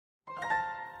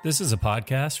This is a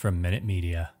podcast from Minute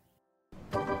Media.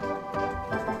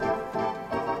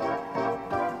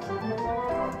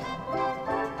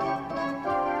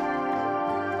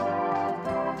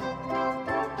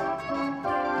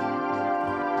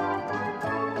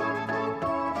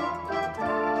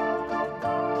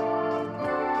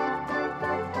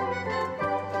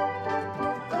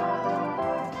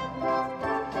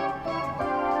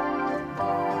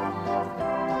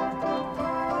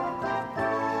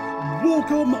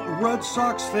 Welcome, Red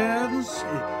Sox fans.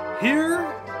 Here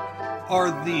are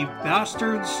the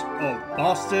bastards of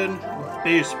Boston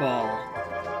baseball.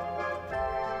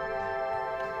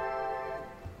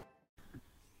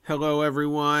 Hello,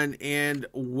 everyone, and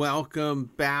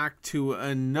welcome back to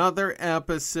another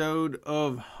episode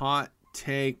of Hot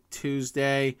Take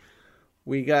Tuesday.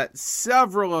 We got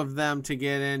several of them to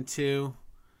get into.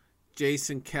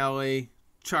 Jason Kelly,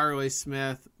 Charlie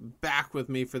Smith, back with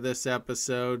me for this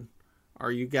episode.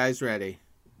 Are you guys ready?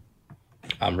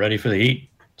 I'm ready for the heat.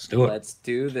 Let's do it. Let's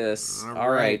do this.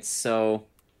 All right. So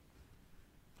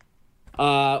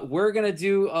we're going to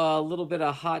do a little bit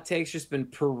of hot takes. Just been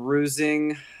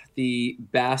perusing the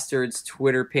Bastards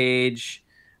Twitter page.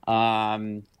 Got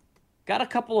a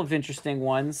couple of interesting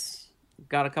ones.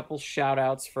 Got a couple shout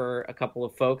outs for a couple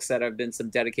of folks that have been some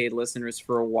dedicated listeners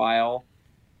for a while.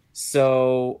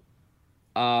 So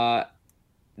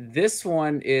this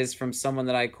one is from someone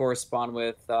that I correspond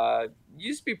with,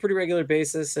 used to be a pretty regular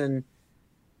basis, and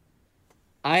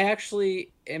I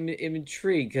actually am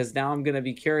intrigued because now I'm going to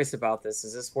be curious about this.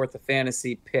 Is this worth a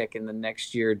fantasy pick in the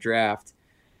next year draft?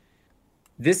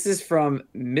 This is from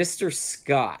Mr.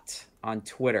 Scott on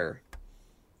Twitter.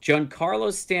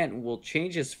 Giancarlo Stanton will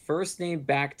change his first name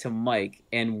back to Mike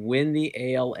and win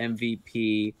the AL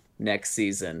MVP next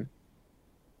season.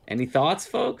 Any thoughts,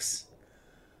 folks?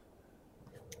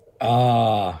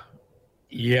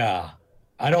 Yeah.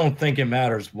 I don't think it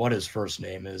matters what his first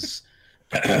name is.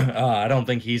 I don't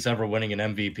think he's ever winning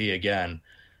an MVP again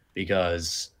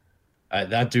because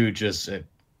that dude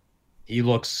he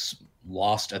looks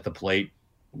lost at the plate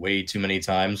way too many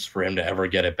times for him to ever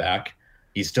get it back.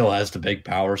 He still has the big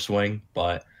power swing,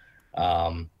 but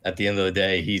at the end of the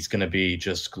day, he's going to be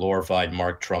just glorified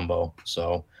Mark Trumbo.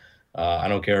 So I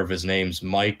don't care if his name's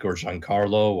Mike or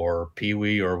Giancarlo or Pee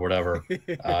Wee or whatever.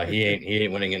 He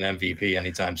ain't winning an MVP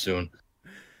anytime soon.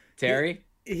 Terry?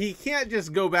 He can't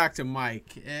just go back to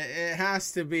Mike. It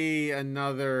has to be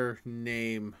another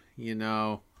name, you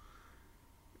know.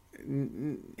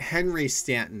 Henry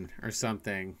Stanton or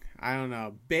something. I don't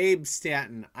know. Babe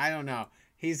Stanton. I don't know.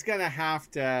 He's gonna have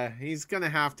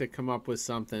to come up with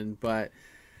something, but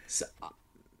So,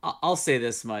 I'll say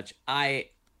this much.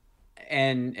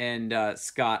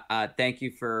 Scott, thank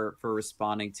you for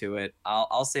responding to it.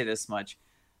 I'll say this much.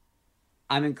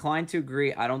 I'm inclined to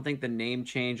agree. I don't think the name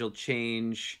change will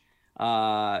change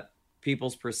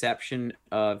people's perception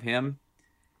of him.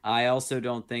 I also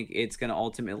don't think it's going to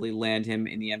ultimately land him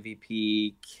in the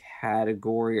MVP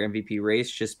category or MVP race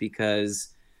just because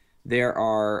there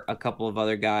are a couple of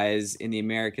other guys in the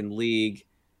American League,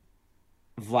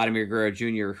 Vladimir Guerrero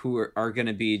Jr., who are going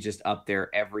to be just up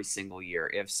there every single year.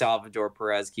 If Salvador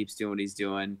Perez keeps doing what he's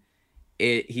doing,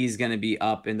 he's going to be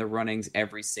up in the runnings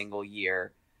every single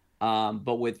year.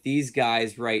 But with these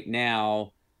guys right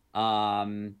now,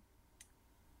 I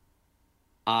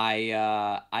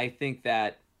think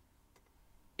that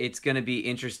it's going to be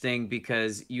interesting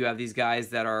because you have these guys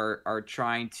that are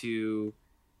trying to,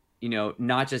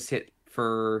 not just hit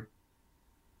for,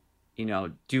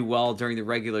 do well during the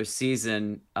regular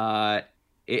season.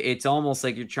 It's almost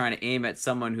like you're trying to aim at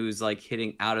someone who's like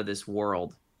hitting out of this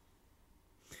world.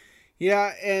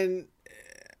 yeah, and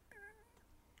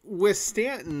with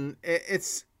Stanton,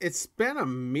 it's been a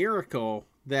miracle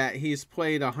that he's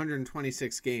played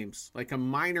 126 games, like a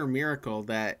minor miracle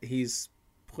that he's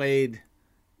played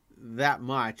that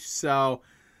much. So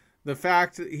the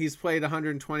fact that he's played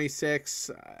 126,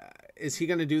 is he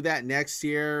going to do that next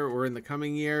year or in the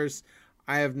coming years?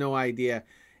 I have no idea.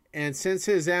 And since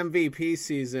his MVP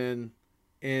season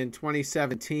in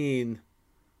 2017,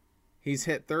 he's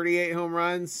hit 38 home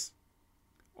runs,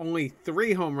 only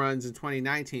 3 home runs in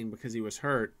 2019 because he was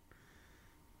hurt,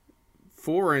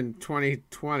 4 in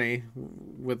 2020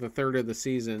 with a third of the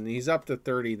season. He's up to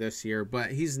 30 this year,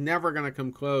 but he's never going to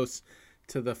come close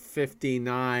to the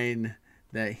 59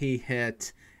 that he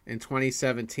hit in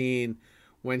 2017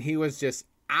 when he was just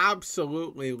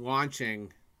absolutely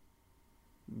launching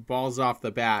balls off the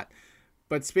bat.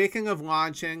 But speaking of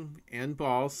launching and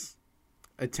balls,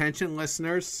 attention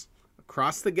listeners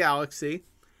across the galaxy,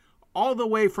 all the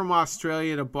way from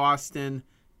Australia to Boston,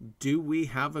 do we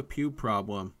have a pew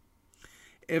problem?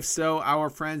 If so, our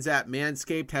friends at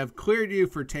Manscaped have cleared you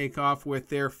for takeoff with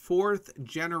their 4th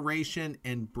generation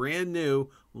and brand new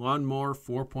Lawnmower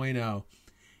 4.0.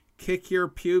 Kick your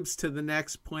pubes to the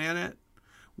next planet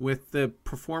with the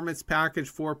Performance Package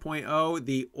 4.0.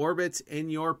 The orbits in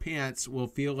your pants will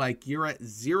feel like you're at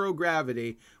zero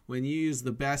gravity when you use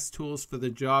the best tools for the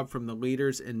job from the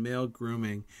leaders in male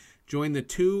grooming. Join the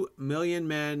 2 million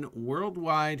men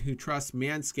worldwide who trust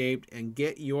Manscaped and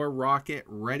get your rocket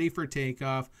ready for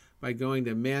takeoff by going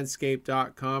to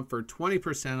manscaped.com for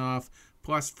 20% off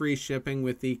plus free shipping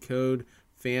with the code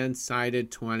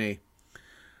FANSIDED20.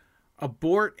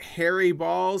 Abort hairy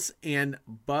balls and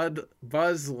Buzz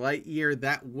Lightyear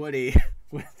that Woody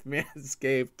with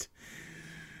Manscaped.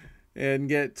 And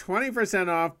get 20%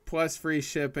 off plus free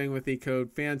shipping with the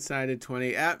code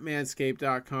FANSIDED20 at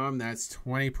manscaped.com. That's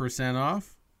 20%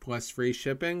 off plus free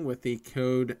shipping with the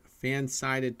code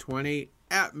FANSIDED20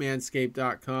 at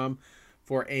manscaped.com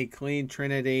for a clean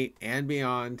trinity and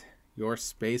beyond. Your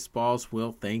space balls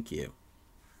will thank you.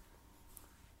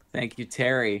 Thank you,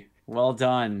 Terry. Well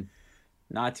done.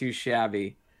 Not too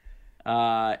shabby.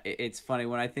 It's funny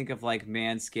when I think of like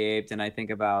Manscaped and I think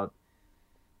about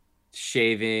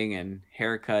shaving and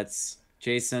haircuts.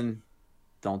 Jason,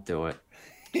 don't do it.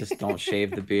 Just don't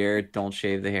shave the beard. Don't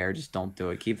shave the hair. Just don't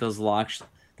do it. Keep those locks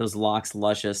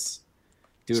luscious.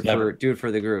 Do it for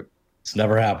the group. It's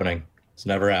never happening. It's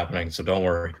never happening. So don't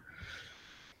worry.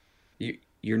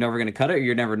 You're never gonna cut it, or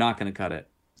you're never not gonna cut it?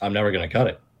 I'm never gonna cut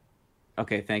it.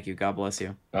 Okay, thank you. God bless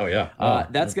you. Oh yeah.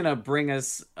 That's gonna bring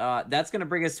us. That's gonna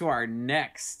bring us to our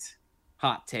next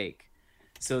hot take.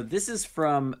 So this is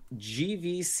from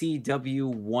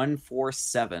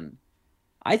GVCW147.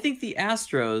 I think the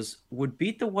Astros would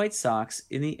beat the White Sox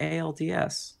in the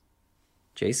ALDS.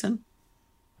 Jason?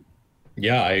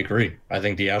 Yeah, I agree. I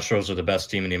think the Astros are the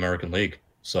best team in the American League.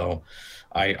 So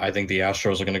I think the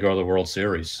Astros are going to go to the World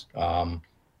Series. I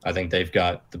think they've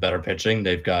got the better pitching.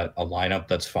 They've got a lineup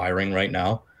that's firing right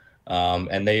now.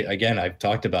 And they, again, I've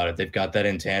talked about it. They've got that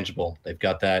intangible. They've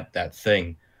got that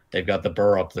thing. They've got the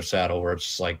burr up their saddle where it's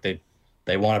just like they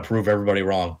want to prove everybody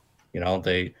wrong. You know,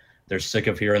 they're sick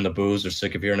of hearing the boos. They're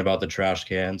sick of hearing about the trash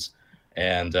cans,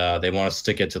 and they want to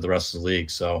stick it to the rest of the league.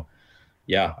 So,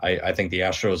 yeah, I think the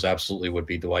Astros absolutely would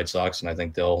beat the White Sox, and I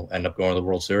think they'll end up going to the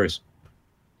World Series.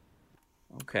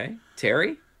 Okay.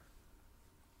 Terry?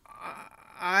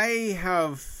 I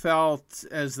have felt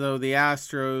as though the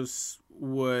Astros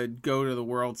would go to the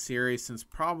World Series since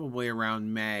probably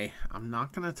around May. I'm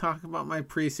not going to talk about my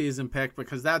preseason pick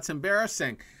because that's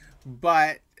embarrassing.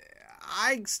 But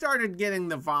I started getting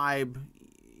the vibe,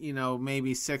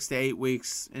 maybe 6 to 8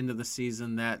 weeks into the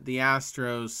season that the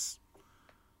Astros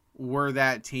were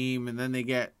that team. And then they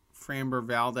get Framber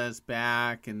Valdez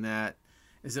back, and that,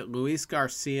 is it Luis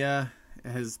Garcia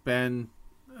has been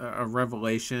a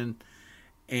revelation.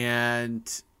 And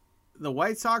the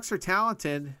White Sox are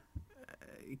talented.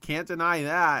 You can't deny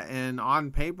that. And on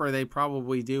paper, they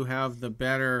probably do have the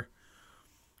better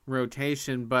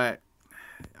rotation. But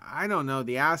I don't know.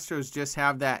 The Astros just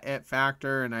have that it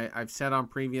factor. And I've said on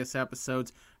previous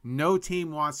episodes, no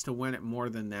team wants to win it more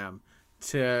than them.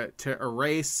 To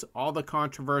erase all the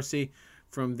controversy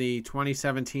from the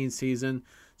 2017 season.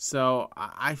 So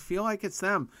I feel like it's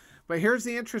them. But here's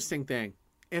the interesting thing.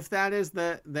 If that is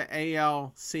the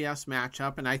ALCS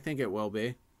matchup, and I think it will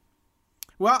be.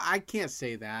 Well, I can't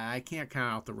say that. I can't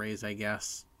count out the Rays, I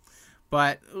guess.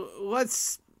 But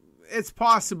it's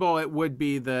possible it would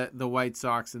be the White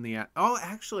Sox in the... Oh,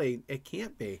 actually, it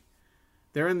can't be.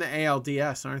 They're in the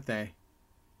ALDS, aren't they?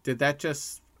 Did that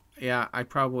just... Yeah, I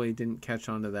probably didn't catch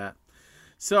on to that.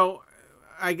 So,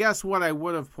 I guess what I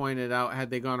would have pointed out had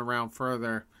they gone around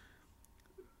further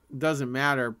doesn't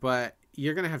matter, but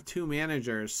you're going to have 2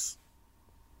 managers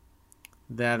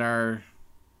that are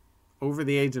over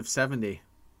the age of 70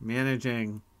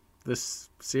 managing this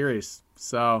series.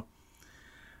 So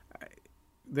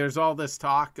there's all this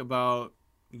talk about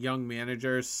young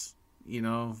managers. You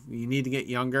need to get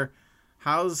younger.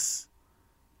 How's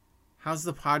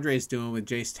the Padres doing with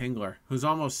Jace Tingler, who's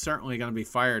almost certainly going to be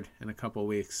fired in a couple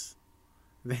weeks?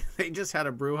 They just had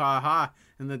a brouhaha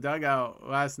in the dugout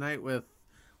last night with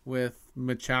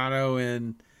Machado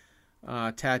and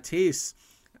Tatis.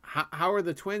 How are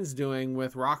the Twins doing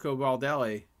with Rocco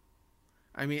Baldelli?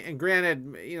 I mean, and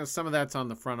granted, some of that's on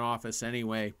the front office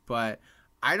anyway, but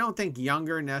I don't think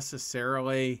younger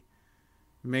necessarily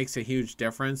makes a huge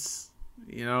difference,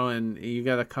 and you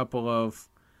got a couple of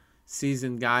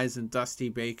seasoned guys in Dusty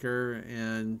Baker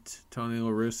and Tony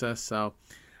La Russa, so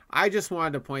I just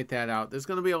wanted to point that out. There's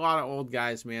going to be a lot of old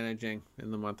guys managing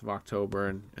in the month of October,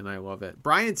 and I love it.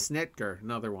 Brian Snitker,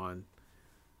 another one.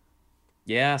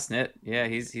 Yeah, Snit. Yeah,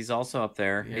 he's also up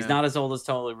there. Yeah. He's not as old as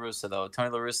Tony La Russa though. Tony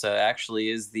La Russa actually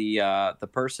is the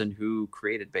person who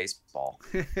created baseball.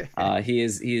 He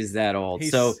is that old.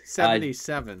 He's So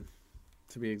 77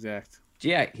 to be exact.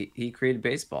 yeah, he created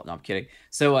baseball. No, I'm kidding.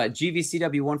 So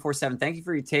GVCW147, thank you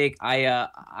for your take. I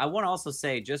want to also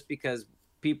say, just because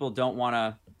people don't want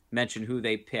to mention who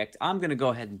they picked, I'm going to go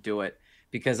ahead and do it,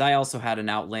 because I also had an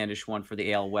outlandish one for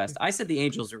the AL West. I said the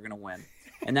Angels were going to win,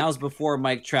 and that was before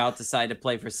Mike Trout decided to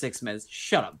play for 6 minutes.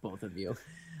 Shut up, both of you.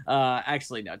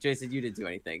 Actually, no, Jason, you didn't do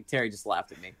anything. Terry just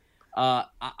laughed at me. I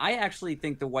actually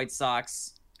think the White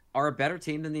Sox are a better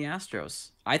team than the Astros.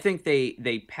 I think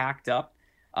they packed up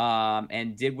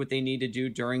and did what they need to do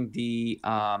during the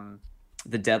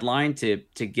deadline to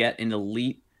get an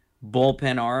elite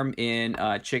bullpen arm in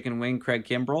Chicken Wing Craig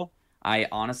Kimbrell. I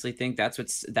honestly think that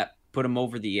put him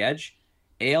over the edge.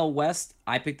 AL West,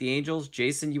 I picked the Angels.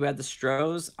 Jason, you had the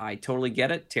Stros. I totally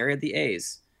get it. Terry had the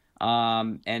A's.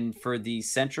 And for the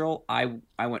Central, I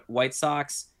went White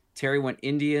Sox. Terry went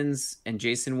Indians, and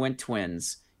Jason went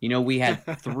Twins. You know, we had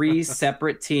three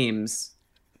separate teams.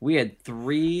 We had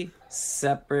three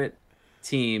separate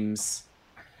teams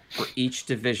for each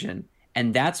division.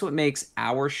 And that's what makes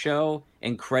our show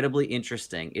incredibly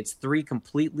interesting. It's three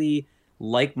completely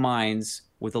like minds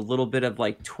with a little bit of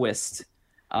like twist.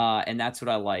 And that's what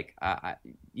I like. I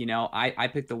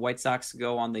picked the White Sox to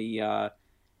go on the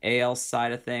AL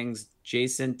side of things.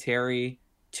 Jason, Terry,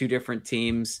 two different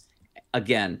teams.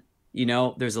 Again,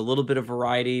 there's a little bit of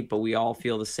variety, but we all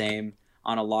feel the same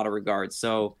on a lot of regards.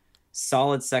 So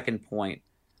solid second point.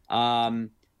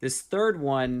 This third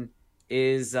one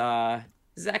is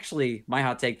actually my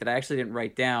hot take that I actually didn't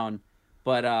write down,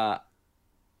 but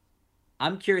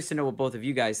I'm curious to know what both of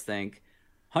you guys think.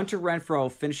 Hunter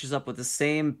Renfroe finishes up with the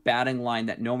same batting line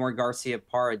that Nomar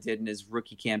Garcia-Parra did in his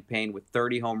rookie campaign with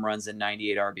 30 home runs and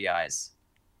 98 RBIs.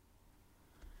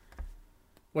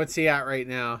 What's he at right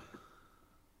now?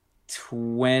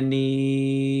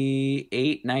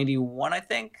 2891, I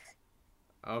think.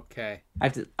 Okay.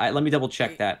 Let me double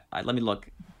check that. Let me look.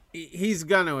 He's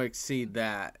gonna exceed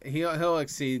that. He'll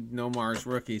exceed Nomar's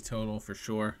rookie total for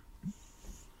sure.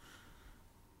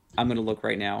 I'm gonna look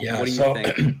right now. Yeah, what do you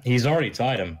think? He's already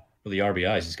tied him for the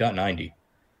RBIs. He's got 90.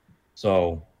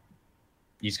 So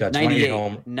he's got 28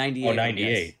 home. 98. Oh,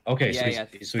 98. Okay, Yeah,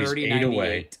 so he's 8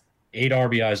 away, 8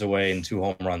 RBIs away, and 2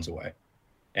 home runs away.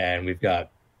 And we've got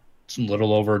a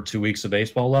little over 2 weeks of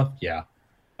baseball left. Yeah,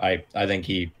 I think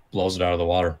he blows it out of the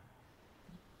water.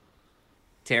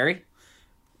 Terry?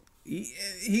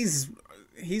 He's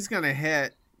gonna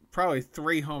hit probably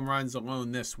 3 home runs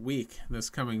alone this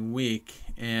coming week,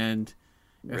 and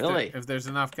if there's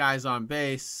enough guys on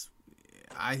base,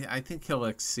 I think he'll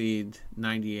exceed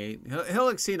 98. He'll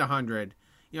exceed 100.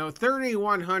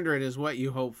 3,100 is what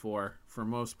you hope for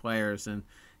most players, and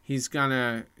he's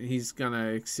gonna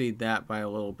exceed that by a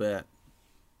little bit.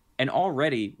 And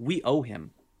already we owe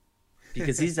him,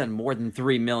 because he's done more than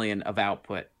 3 million of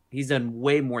output. He's done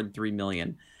way more than 3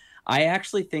 million. I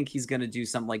actually think he's going to do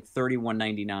something like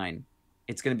 31.99.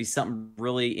 It's going to be something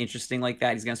really interesting like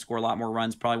that. He's going to score a lot more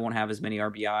runs, probably won't have as many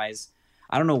RBIs.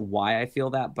 I don't know why I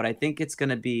feel that, but I think it's going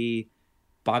to be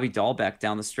Bobby Dahlbeck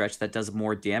down the stretch that does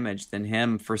more damage than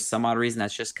him for some odd reason.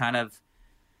 That's just kind of,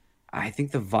 I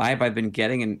think, the vibe I've been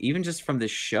getting, and even just from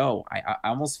this show, I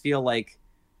almost feel like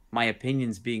my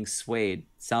opinion's being swayed.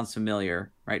 Sounds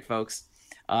familiar, right, folks?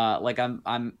 Like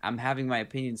I'm having my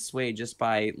opinion swayed just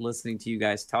by listening to you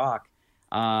guys talk.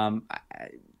 The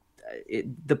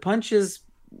punch is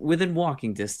within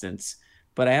walking distance,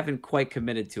 but I haven't quite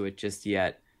committed to it just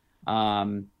yet.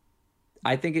 I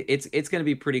think it's going to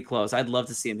be pretty close. I'd love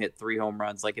to see him hit 3 home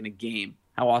runs like in a game.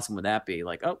 How awesome would that be?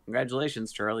 Like, oh,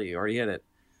 congratulations, Charlie, you already hit it.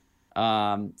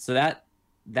 So that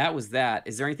was that.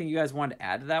 Is there anything you guys wanted to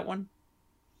add to that one?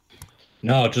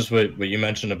 No, just what you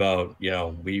mentioned about,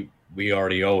 we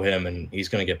already owe him and he's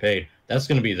going to get paid. That's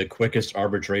going to be the quickest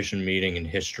arbitration meeting in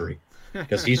history,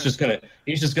 because he's just going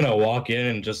to walk in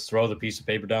and just throw the piece of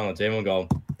paper down on the table and go,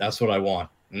 "That's what I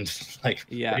want." And like,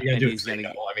 yeah, what are you going to do? No?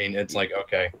 I mean, it's like,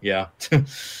 okay, yeah.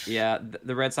 Yeah,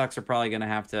 the Red Sox are probably going to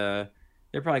have to.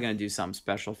 They're probably going to do something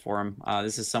special for him.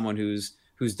 This is someone who's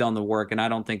done the work, and I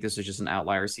don't think this is just an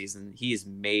outlier season. He is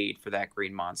made for that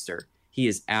green monster. He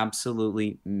is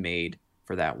absolutely made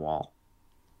for that wall.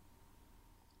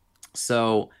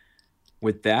 So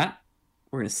with that,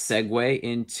 we're going to segue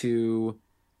into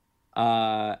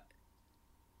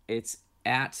it's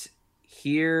at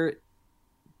here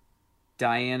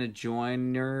Diana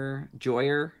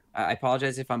Joyer. I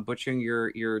apologize if I'm butchering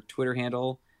your Twitter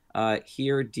handle.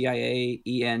 Here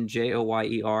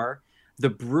DIAENJOYER. The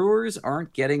Brewers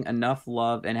aren't getting enough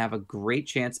love and have a great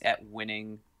chance at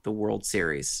winning the World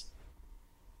Series.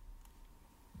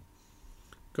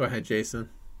 Go ahead, Jason.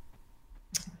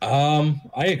 I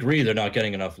agree they're not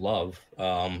getting enough love.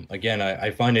 Again, I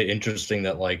find it interesting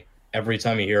that like every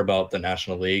time you hear about the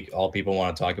National League, all people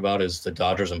want to talk about is the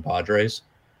Dodgers and Padres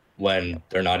when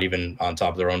they're not even on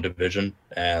top of their own division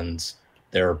and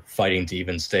they're fighting to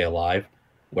even stay alive.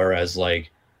 Whereas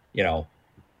like, you know,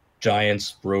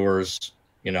 Giants, Brewers,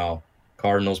 you know,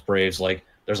 Cardinals, Braves, like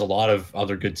there's a lot of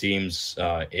other good teams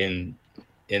in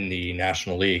the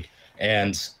National League.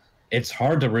 And it's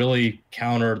hard to really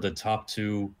counter the top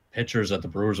two pitchers that the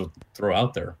Brewers would throw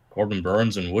out there, Corbin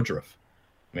Burns and Woodruff.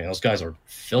 I mean, those guys are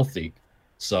filthy.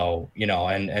 So, you know,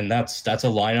 and that's a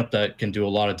lineup that can do a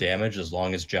lot of damage as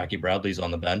long as Jackie Bradley's on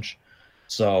the bench.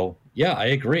 So, yeah, I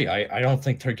agree. I don't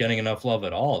think they're getting enough love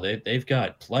at all. They've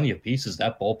got plenty of pieces.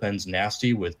 That bullpen's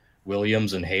nasty with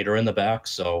Williams and Hader in the back.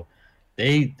 So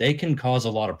they can cause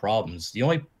a lot of problems. The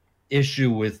only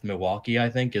issue with Milwaukee, I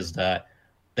think, is that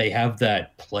they have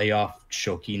that playoff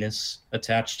chokiness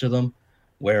attached to them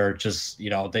where just, you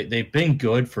know, they've been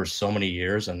good for so many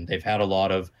years and they've had a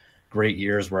lot of great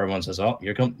years where everyone says, oh,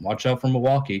 watch out for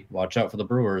Milwaukee, watch out for the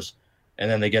Brewers. And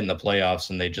then they get in the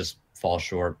playoffs and they just fall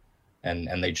short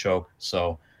and they choke.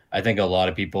 So I think a lot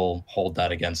of people hold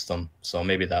that against them. So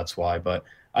maybe that's why. But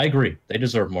I agree. They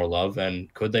deserve more love.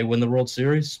 And could they win the World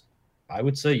Series? I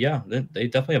would say, yeah, they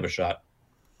definitely have a shot.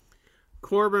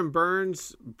 Corbin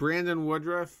Burns, Brandon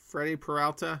Woodruff, Freddie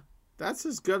Peralta. That's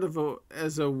as good of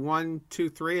as a 1, 2,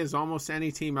 3 as almost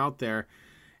any team out there.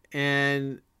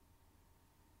 And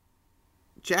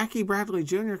Jackie Bradley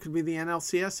Jr. could be the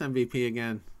NLCS MVP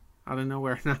again. Out of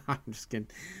nowhere. No, I'm just kidding.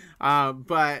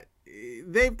 But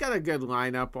they've got a good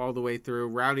lineup all the way through.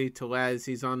 Rowdy Tellez,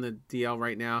 he's on the DL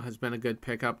right now, has been a good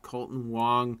pickup. Colton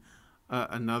Wong,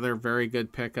 another very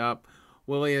good pickup.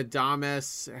 Willie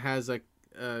Adames has a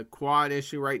quad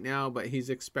issue right now, but he's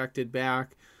expected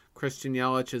back. Christian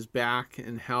Yelich is back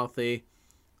and healthy.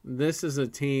 This is a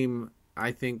team,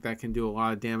 I think, that can do a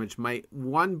lot of damage. My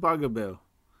one bugaboo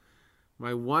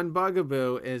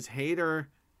is Hader,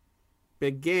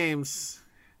 big games,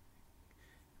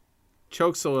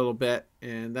 chokes a little bit,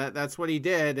 and that's what he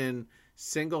did, and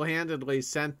single-handedly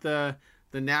sent the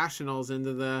Nationals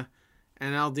into the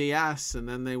NLDS, and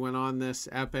then they went on this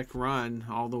epic run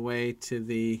all the way to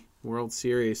the World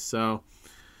Series.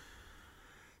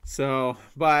 So,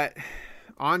 but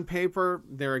on paper,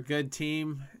 they're a good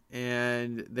team,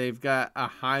 and they've got a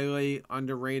highly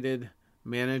underrated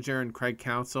manager in Craig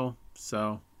Counsell.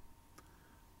 So,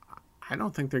 I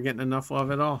don't think they're getting enough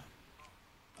love at all.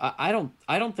 I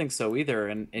don't think so either.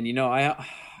 And you know, I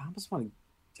just want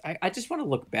to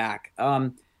look back.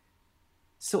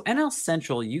 So NL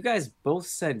Central, you guys both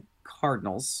said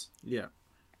Cardinals. Yeah.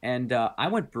 And I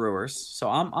went Brewers, so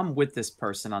I'm with this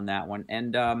person on that one.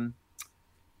 And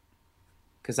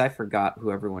because I forgot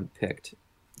who everyone picked,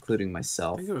 including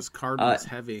myself. I think it was Cardinals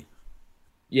heavy.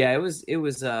 Yeah, it was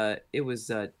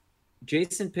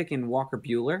Jason picking Walker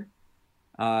Buehler,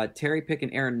 Terry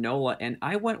picking Aaron Nola, and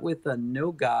I went with a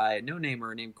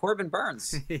no-namer named Corbin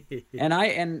Burns.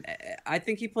 and I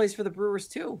think he plays for the Brewers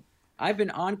too. I've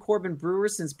been on Corbin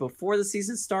Brewers since before the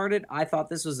season started. I thought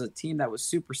this was a team that was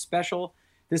super special.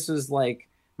 This was like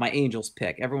my Angels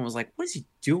pick. Everyone was like, what is he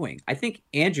doing? I think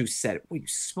Andrew said, what, are you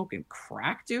smoking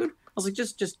crack, dude? I was like,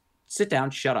 just sit down,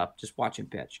 shut up, just watch him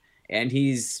pitch. And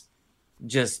he's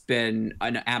just been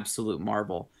an absolute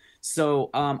marvel. So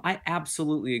I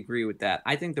absolutely agree with that.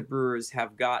 I think the Brewers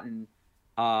have gotten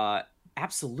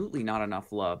absolutely not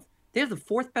enough love. They have the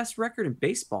 4th best record in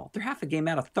baseball. They're half a game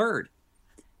out of 3rd.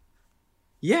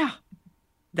 Yeah,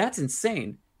 that's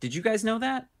insane. Did you guys know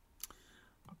that?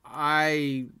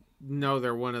 I know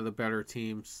they're one of the better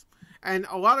teams. And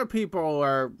a lot of people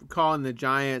are calling the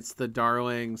Giants the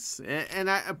darlings. And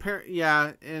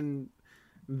and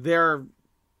their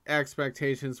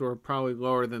expectations were probably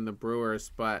lower than the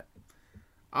Brewers, but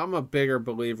I'm a bigger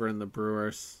believer in the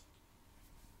Brewers.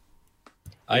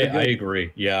 I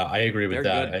agree. Yeah, I agree with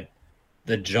They're that.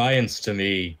 The Giants, to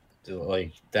me,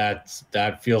 like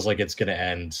that feels like it's going to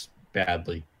end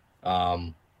badly.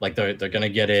 Like they're going to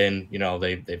get in, you know,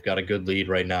 they've got a good lead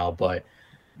right now, but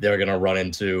they're going to run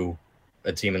into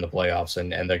a team in the playoffs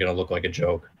and they're going to look like a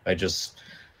joke. I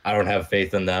don't have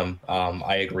faith in them.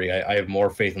 I agree. I have more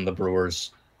faith in the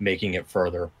Brewers making it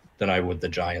further than I would the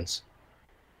Giants.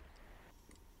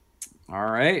 All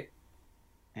right.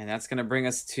 And that's going to bring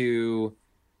us to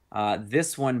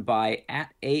this one by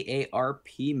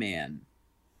 @AARP Man.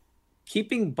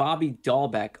 Keeping Bobby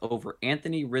Dahlbeck over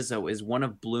Anthony Rizzo is one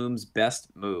of Bloom's best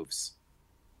moves.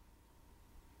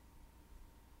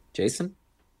 Jason?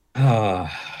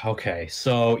 Okay.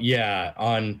 So yeah,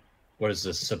 on what is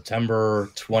this, September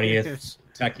 20th,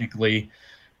 technically,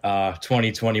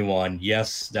 2021.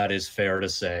 Yes, that is fair to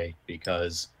say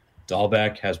because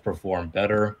Dahlbeck has performed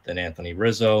better than Anthony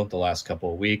Rizzo the last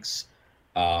couple of weeks.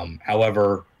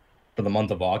 However, for the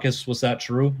month of August, was that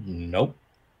true? Nope.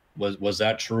 Was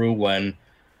that true when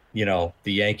the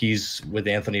Yankees with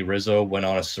Anthony Rizzo went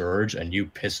on a surge and you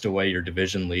pissed away your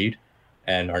division lead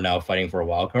and are now fighting for a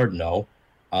wild card? No.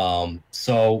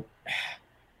 So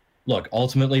look,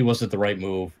 ultimately, was it the right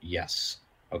move? Yes.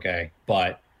 Okay.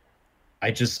 But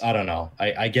I don't know.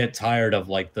 I get tired of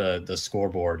like the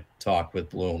scoreboard talk with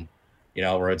Bloom,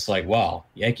 where it's like, wow,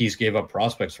 Yankees gave up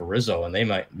prospects for Rizzo and they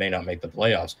may not make the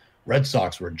playoffs. Red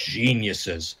Sox were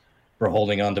geniuses for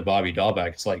holding on to Bobby Dahlbeck.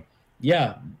 It's like,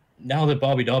 yeah, now that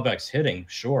Bobby Dahlbeck's hitting,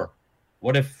 sure.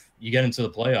 What if you get into the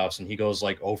playoffs and he goes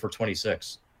like 0 for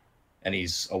 26 and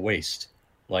he's a waste?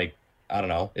 Like, I don't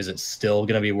know. Is it still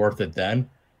going to be worth it then?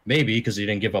 Maybe because he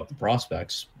didn't give up the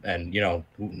prospects. And, who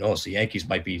knows? The Yankees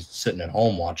might be sitting at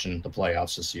home watching the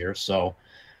playoffs this year. So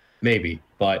maybe.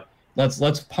 But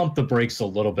let's pump the brakes a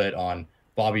little bit on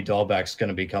Bobby Dahlbeck's going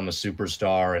to become a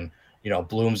superstar. And,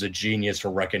 Bloom's a genius for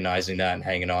recognizing that and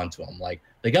hanging on to him. Like,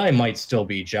 the guy might still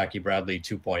be Jackie Bradley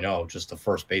 2.0, just the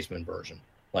first baseman version.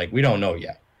 Like, we don't know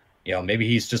yet. Maybe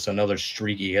he's just another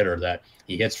streaky hitter that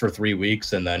he hits for 3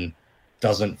 weeks and then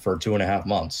doesn't for 2.5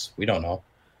 months. We don't know.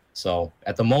 So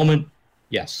at the moment,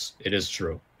 yes, it is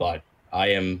true. But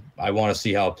I want to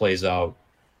see how it plays out,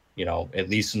 at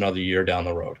least another year down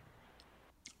the road.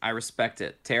 I respect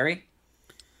it. Terry?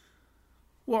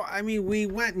 Well, I mean, we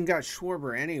went and got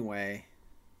Schwarber anyway.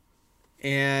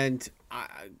 And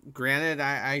granted,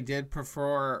 I did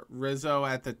prefer Rizzo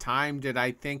at the time. Did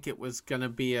I think it was going to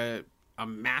be a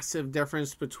massive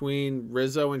difference between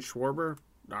Rizzo and Schwarber?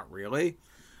 Not really.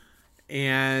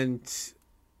 And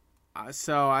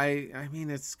so I mean,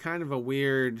 it's kind of a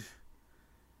weird,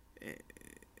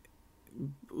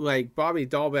 like Bobby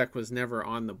Dahlbeck was never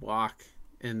on the block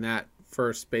in that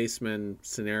first baseman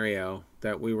scenario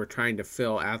that we were trying to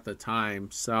fill at the time.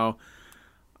 So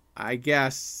I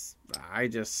guess I'm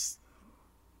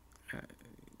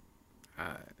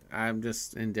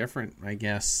just indifferent, I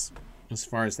guess, as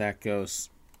far as that goes.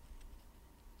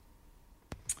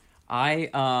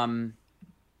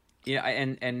 Yeah,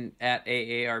 and at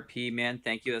AARP, man,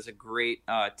 thank you. That's a great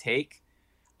take.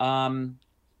 I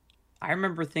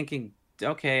remember thinking,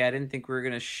 okay, I didn't think we were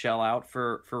gonna shell out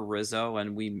for Rizzo,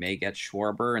 and we may get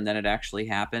Schwarber, and then it actually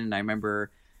happened. And I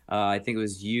remember, I think it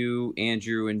was you,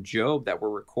 Andrew, and Job that were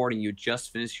recording. You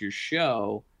just finished your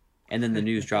show, and then the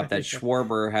news dropped that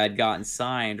Schwarber had gotten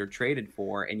signed or traded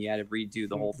for, and you had to redo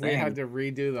the whole thing. We had to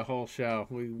redo the whole show.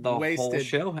 We wasted whole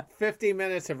show. 50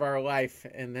 minutes of our life,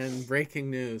 and then breaking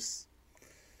news.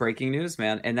 Breaking news,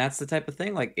 man. And that's the type of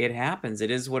thing. Like, it happens. It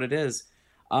is what it is.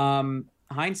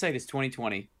 Hindsight is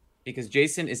 2020 because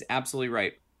Jason is absolutely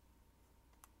right.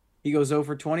 He goes 0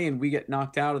 for 20 and we get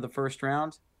knocked out of the first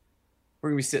round. We're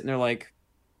going to be sitting there like,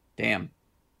 damn,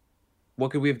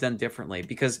 what could we have done differently?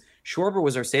 Because Schwarber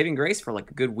was our saving grace for like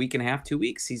a good week and a half, 2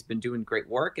 weeks. He's been doing great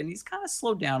work and he's kind of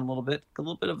slowed down a little bit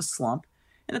of a slump.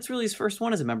 And that's really his first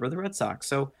one as a member of the Red Sox.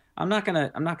 So I'm not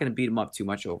gonna beat him up too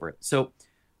much over it. So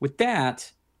with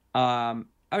that, I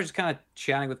was just kind of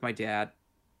chatting with my dad,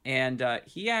 and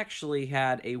he actually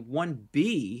had a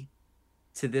 1B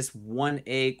to this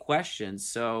 1A question.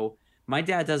 So my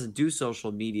dad doesn't do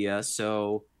social media.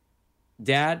 So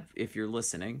Dad, if you're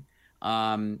listening,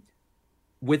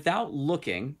 without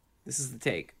looking, this is the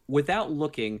take. Without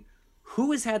looking,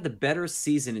 who has had the better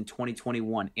season in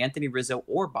 2021, Anthony Rizzo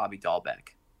or Bobby Dahlbeck?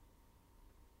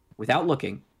 Without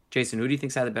looking, Jason, who do you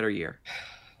think's had a better year?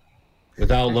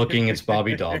 Without looking, it's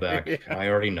Bobby Dahlbeck. I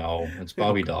already know. It's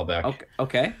Bobby Dahlbeck.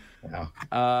 Okay.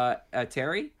 Yeah.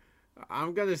 Terry?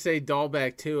 I'm going to say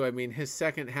Dahlbeck, too. I mean, his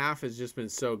second half has just been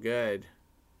so good.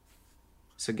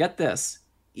 So get this.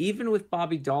 Even with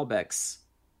Bobby Dahlbeck's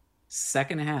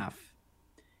second half,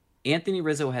 Anthony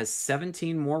Rizzo has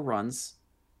 17 more runs,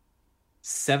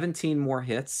 17 more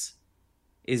hits,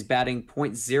 is batting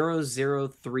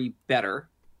 .003 better,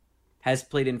 has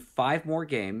played in 5 more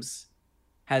games,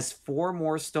 has 4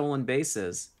 more stolen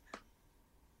bases.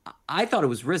 I thought it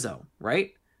was Rizzo,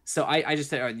 right? So I just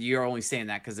said, you're only saying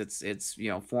that because it's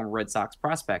former Red Sox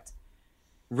prospect.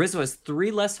 Rizzo has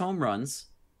 3 less home runs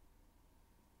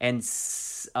and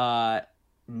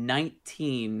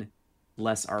 19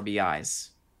 less RBIs.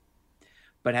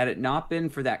 But had it not been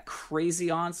for that crazy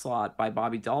onslaught by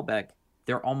Bobby Dahlbeck,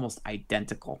 they're almost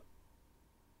identical.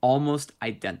 Almost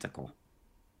identical.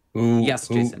 Yes,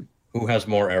 Jason. Who has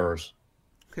more errors?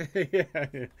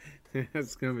 Yeah,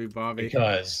 it's gonna be Bobby.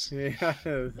 because Yeah,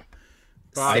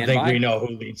 I think by. we know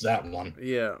who leads that one.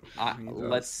 yeah. he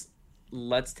does.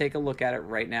 Let's take a look at it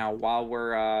right now while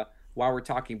we're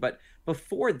talking. But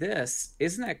before this,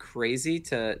 isn't that crazy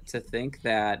to think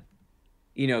that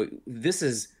this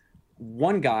is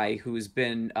one guy who's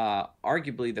been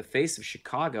arguably the face of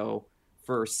Chicago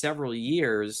for several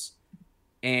years,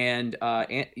 and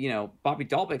Bobby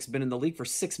Dahlbeck's been in the league for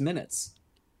 6 minutes.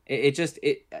 I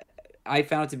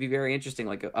found it to be very interesting,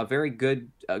 like a very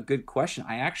good question.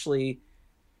 I actually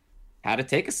had to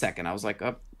take a second. I was like,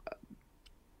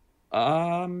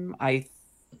 I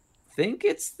think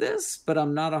it's this, but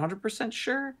I'm not 100%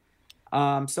 sure.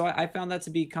 So I found that to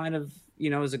be kind of,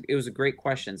 it was a great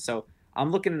question. So I'm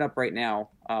looking it up right now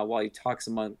while you talk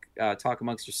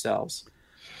amongst yourselves.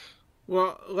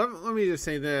 Well, let me just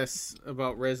say this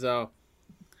about Rizzo.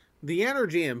 The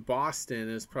energy in Boston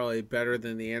is probably better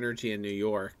than the energy in New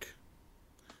York.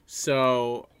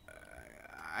 So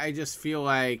I just feel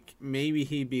like maybe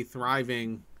he'd be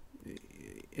thriving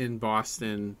in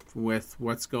Boston with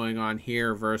what's going on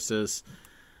here versus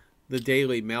the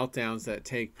daily meltdowns that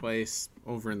take place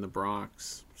over in the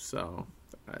Bronx. So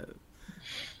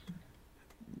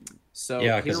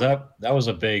Yeah, because that was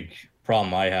a big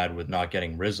problem I had with not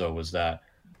getting Rizzo, was that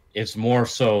it's more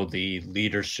so the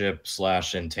leadership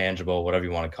 / intangible, whatever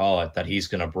you want to call it, that he's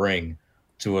going to bring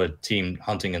to a team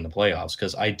hunting in the playoffs.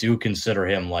 Because I do consider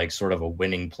him like sort of a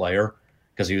winning player,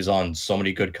 because he was on so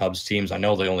many good Cubs teams. I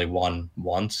know they only won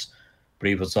once, but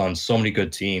he was on so many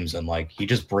good teams, and like he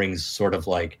just brings sort of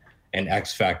like an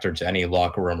X factor to any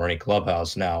locker room or any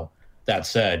clubhouse. Now, that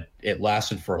said, it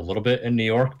lasted for a little bit in New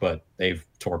York, but they've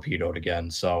torpedoed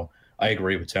again. So I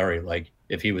agree with Terry. Like,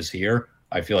 if he was here,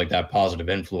 I feel like that positive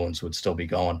influence would still be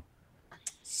going.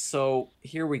 So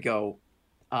here we go.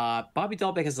 Bobby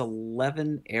Dahlbeck has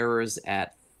 11 errors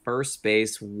at first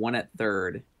base, 1 at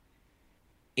third.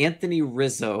 Anthony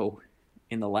Rizzo,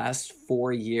 in the last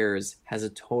 4 years, has a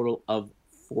total of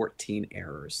 14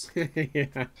 errors.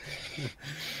 yeah.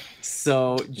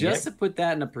 So just to put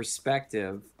that in a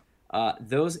perspective,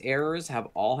 those errors have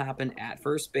all happened at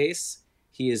first base.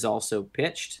 He has also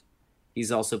pitched.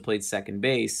 He's also played second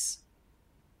base.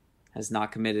 Has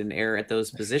not committed an error at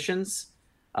those positions.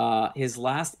 His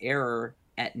last error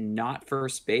at not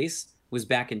first base was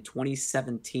back in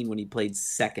 2017 when he played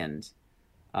second.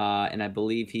 And I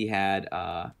believe he had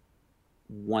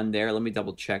one there. Let me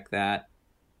double check that.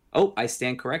 Oh, I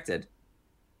stand corrected.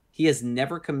 He has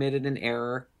never committed an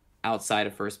error outside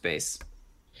of first base.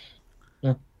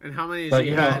 And how many has he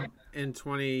had in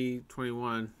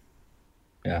 2021?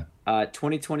 Yeah.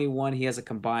 2021, he has a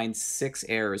combined 6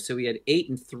 errors. So he had 8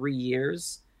 in 3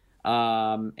 years.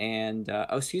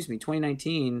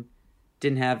 2019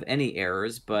 didn't have any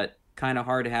errors, but kind of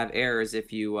hard to have errors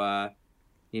if you,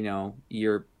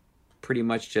 you're pretty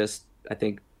much just, I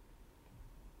think,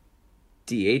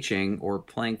 DHing or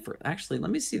playing for. Actually,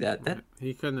 let me see that.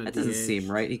 He couldn't. That doesn't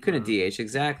seem right. He couldn't DH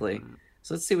exactly.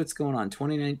 So let's see what's going on.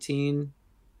 2019,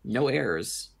 no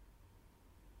errors.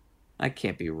 That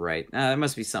can't be right. There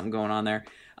must be something going on there.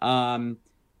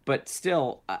 But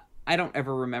still, I don't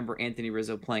ever remember Anthony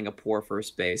Rizzo playing a poor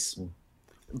first base.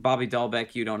 Bobby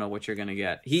Dahlbeck, you don't know what you're going to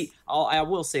get. I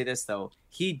will say this, though.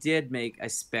 He did make a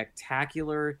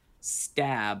spectacular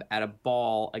stab at a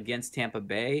ball against Tampa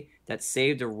Bay that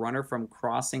saved a runner from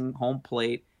crossing home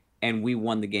plate, and we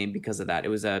won the game because of that. It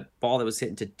was a ball that was hit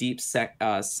into deep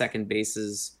second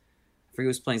bases. I forget who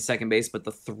was playing second base, but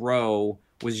the throw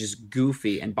was just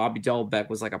goofy, and Bobby Dahlbeck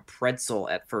was like a pretzel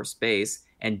at first base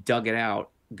and dug it out,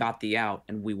 got the out,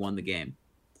 and we won the game.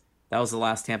 That was the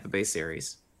last Tampa Bay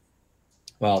series.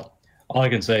 Well, all I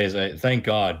can say is thank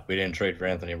God we didn't trade for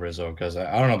Anthony Rizzo, because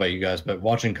I don't know about you guys, but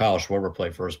watching Kyle Schwarber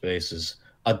play first base is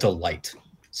a delight.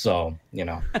 So,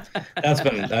 that's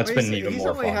been even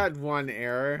more fun. He's only had 1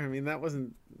 error. I mean, that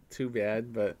wasn't too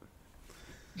bad, but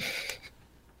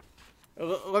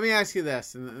let me ask you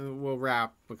this, and we'll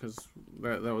wrap because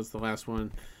that was the last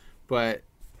one. But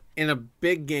in a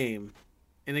big game,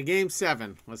 in a game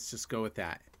 7, let's just go with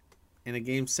that. In a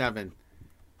game 7,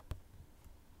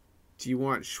 do you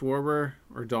want Schwarber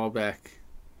or Dahlbeck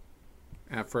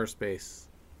at first base?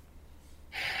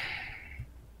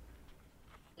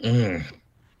 And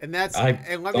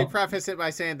let me preface it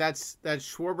by saying that's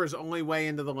Schwarber's only way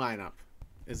into the lineup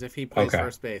is if he plays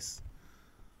first base.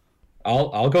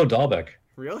 I'll go Dahlbeck.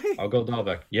 Really? I'll go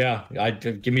Dahlbeck. Yeah,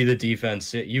 give me the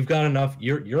defense. You've got enough.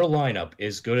 Your lineup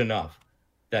is good enough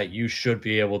that you should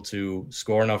be able to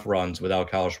score enough runs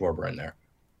without Kyle Schwarber in there.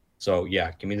 So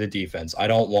yeah, give me the defense. I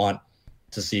don't want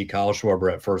to see Kyle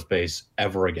Schwarber at first base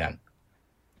ever again.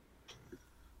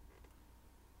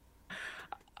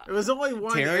 It was only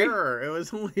one Terry? error. It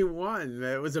was only one.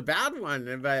 It was a bad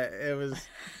one, but it was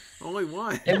only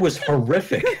one. It was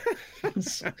horrific.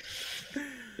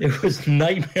 It was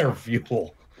nightmare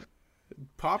fuel.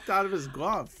 Popped out of his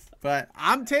glove. But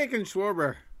I'm taking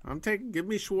Schwarber. Give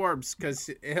me Schwarbs, because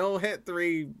he'll hit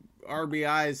 3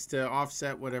 RBIs to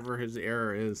offset whatever his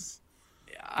error is.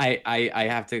 I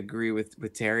have to agree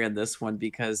with Terry on this one,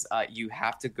 because you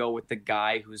have to go with the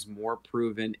guy who's more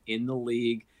proven in the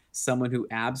league, someone who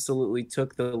absolutely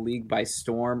took the league by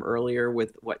storm earlier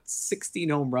with 16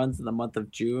 home runs in the month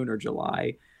of June or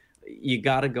July. You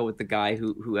got to go with the guy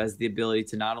who has the ability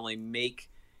to not only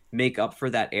make up for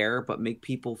that error, but make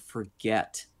people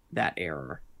forget that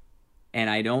error. And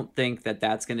I don't think that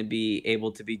that's going to be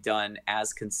able to be done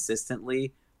as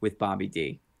consistently with Bobby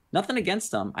D. Nothing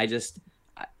against him.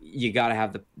 You got to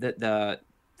have the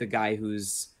guy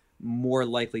who's more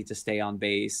likely to stay on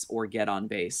base or get on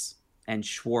base. And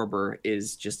Schwarber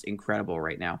is just incredible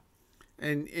right now.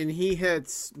 And he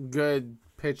hits good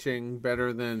pitching,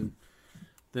 better than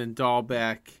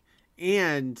Dahlbeck.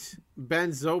 And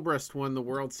Ben Zobrist won the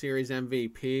World Series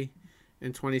MVP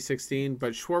in 2016,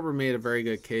 but Schwarber made a very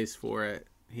good case for it.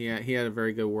 He had a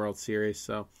very good World Series,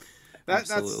 so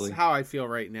that's how I feel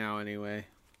right now anyway.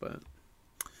 But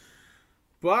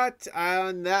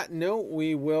on that note,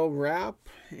 we will wrap.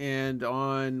 And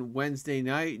on Wednesday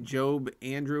night, Job,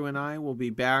 Andrew, and I will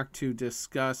be back to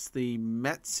discuss the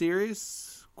Mets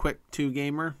series. Quick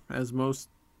 2-gamer, as most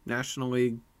National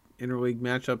League interleague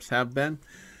matchups have been.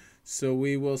 So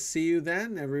we will see you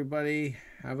then. Everybody,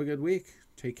 have a good week.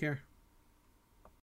 Take care.